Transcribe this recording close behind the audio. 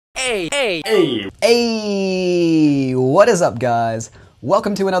Hey, what is up, guys?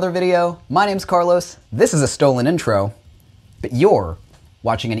 Welcome to another video. My name's Carlos. This is a stolen intro, but you're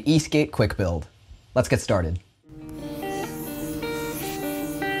watching an e-skate quick build. Let's get started.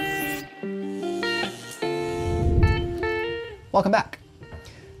 Welcome back.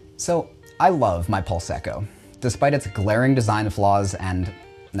 So, I love my Pulse Echo, despite its glaring design flaws and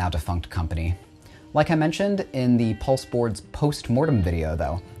now defunct company. Like I mentioned in the Pulse Board's post-mortem video,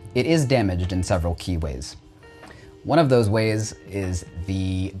 though, it is damaged in several key ways. One of those ways is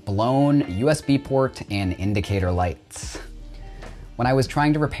the blown USB port and indicator lights. When I was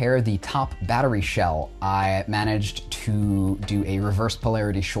trying to repair the top battery shell, I managed to do a reverse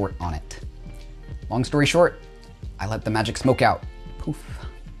polarity short on it. Long story short, I let the magic smoke out. Poof.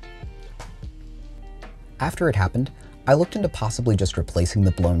 After it happened, I looked into possibly just replacing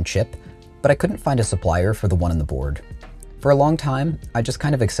the blown chip, but I couldn't find a supplier for the one in the board. For a long time, I just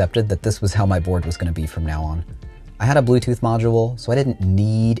kind of accepted that this was how my board was going to be from now on. I had a Bluetooth module, so I didn't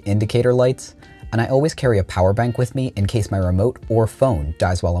need indicator lights, and I always carry a power bank with me in case my remote or phone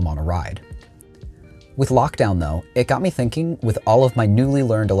dies while I'm on a ride. With lockdown though, it got me thinking, with all of my newly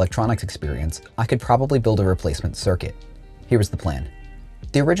learned electronics experience, I could probably build a replacement circuit. Here was the plan.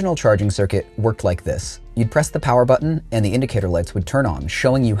 The original charging circuit worked like this. You'd press the power button and the indicator lights would turn on,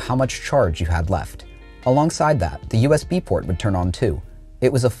 showing you how much charge you had left. Alongside that, the USB port would turn on too.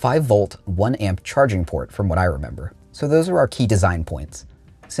 It was a 5-volt, 1-amp charging port from what I remember. So those are our key design points.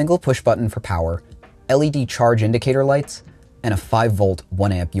 Single push button for power, LED charge indicator lights, and a 5-volt,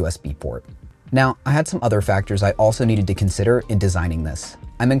 1-amp USB port. Now, I had some other factors I also needed to consider in designing this.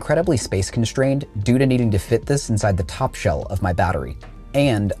 I'm incredibly space constrained due to needing to fit this inside the top shell of my battery.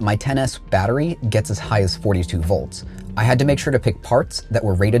 And my 10S battery gets as high as 42 volts. I had to make sure to pick parts that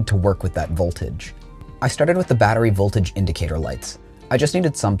were rated to work with that voltage. I started with the battery voltage indicator lights. I just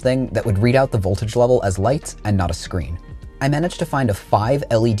needed something that would read out the voltage level as lights and not a screen. I managed to find a 5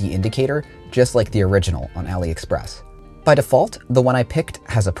 LED indicator just like the original on AliExpress. By default, the one I picked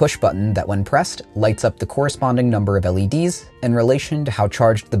has a push button that when pressed lights up the corresponding number of LEDs in relation to how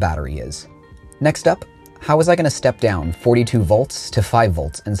charged the battery is. Next up, how was I going to step down 42 volts to 5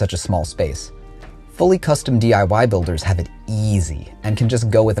 volts in such a small space? Fully custom DIY builders have it easy and can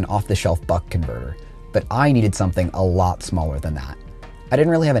just go with an off-the-shelf buck converter. But I needed something a lot smaller than that. I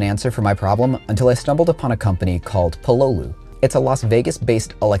didn't really have an answer for my problem until I stumbled upon a company called Pololu. It's a Las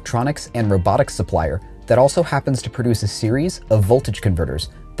Vegas-based electronics and robotics supplier that also happens to produce a series of voltage converters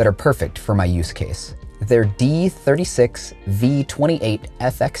that are perfect for my use case. Their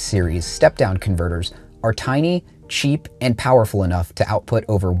D36V28FX series step-down converters are tiny, cheap, and powerful enough to output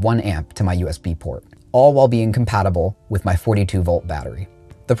over 1 amp to my USB port, all while being compatible with my 42-volt battery.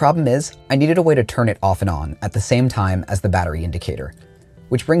 The problem is, I needed a way to turn it off and on at the same time as the battery indicator.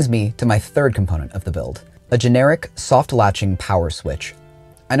 Which brings me to my third component of the build, a generic soft latching power switch.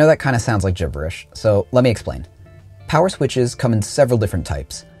 I know that kind of sounds like gibberish, so let me explain. Power switches come in several different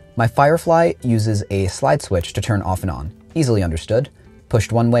types. My Firefly uses a slide switch to turn off and on, easily understood.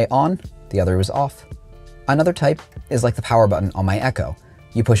 Pushed one way on, the other was off. Another type is like the power button on my Echo.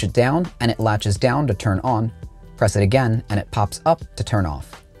 You push it down and it latches down to turn on, press it again and it pops up to turn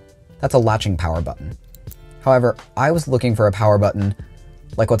off. That's a latching power button. However, I was looking for a power button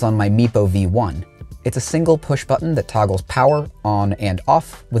like what's on my Meepo V1. It's a single push button that toggles power on and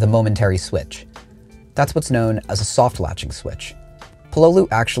off with a momentary switch. That's what's known as a soft latching switch. Pololu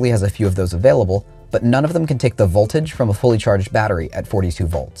actually has a few of those available, but none of them can take the voltage from a fully charged battery at 42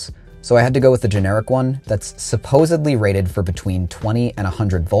 volts. So I had to go with the generic one that's supposedly rated for between 20 and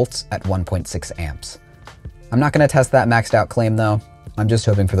 100 volts at 1.6 amps. I'm not going to test that maxed out claim though. I'm just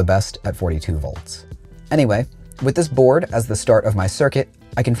hoping for the best at 42 volts. Anyway, with this board as the start of my circuit,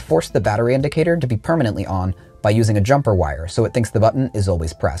 I can force the battery indicator to be permanently on by using a jumper wire so it thinks the button is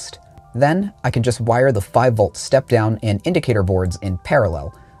always pressed. Then I can just wire the 5-volt step-down and indicator boards in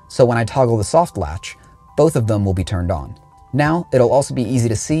parallel, so when I toggle the soft latch, both of them will be turned on. Now, it'll also be easy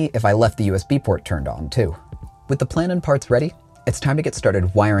to see if I left the USB port turned on too. With the plan and parts ready, it's time to get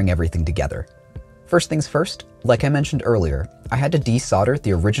started wiring everything together. First things first, like I mentioned earlier, I had to desolder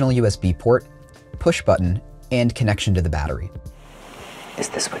the original USB port, push button, and connection to the battery. Is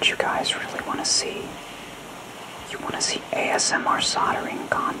this what you guys really want to see? You want to see ASMR soldering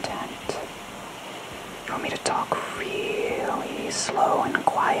content? You want me to talk really slow and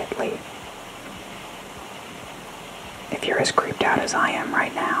quietly? If you're as creeped out as I am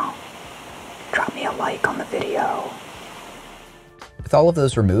right now, drop me a like on the video. With all of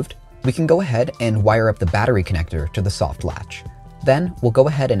those removed, we can go ahead and wire up the battery connector to the soft latch. Then we'll go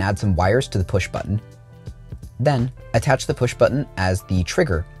ahead and add some wires to the push button. Then, attach the push button as the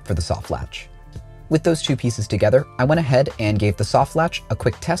trigger for the soft latch. With those two pieces together, I went ahead and gave the soft latch a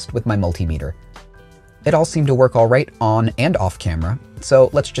quick test with my multimeter. It all seemed to work alright on and off camera,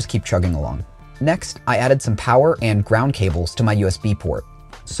 so let's just keep chugging along. Next, I added some power and ground cables to my USB port,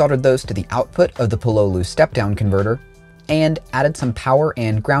 soldered those to the output of the Pololu step-down converter, and added some power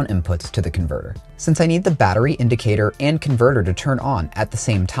and ground inputs to the converter. Since I need the battery indicator and converter to turn on at the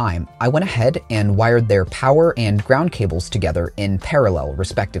same time, I went ahead and wired their power and ground cables together in parallel,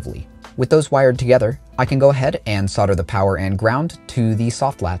 respectively. With those wired together, I can go ahead and solder the power and ground to the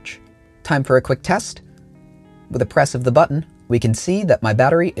soft latch. Time for a quick test. With a press of the button, we can see that my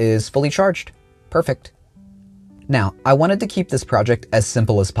battery is fully charged. Perfect. Now, I wanted to keep this project as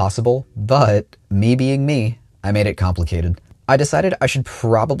simple as possible, but me being me, I made it complicated. I decided I should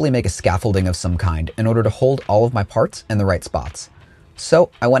probably make a scaffolding of some kind in order to hold all of my parts in the right spots.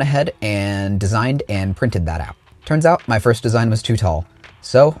 So I went ahead and designed and printed that out. Turns out my first design was too tall,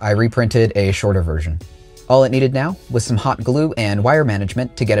 so I reprinted a shorter version. All it needed now was some hot glue and wire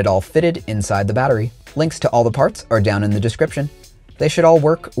management to get it all fitted inside the battery. Links to all the parts are down in the description. They should all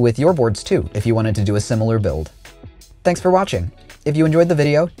work with your boards too if you wanted to do a similar build. Thanks for watching. If you enjoyed the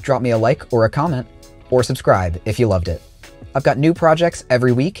video, drop me a like or a comment, or subscribe if you loved it. I've got new projects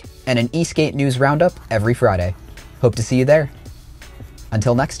every week and an eSkate news roundup every Friday. Hope to see you there.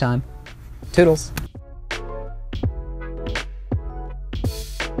 Until next time, toodles.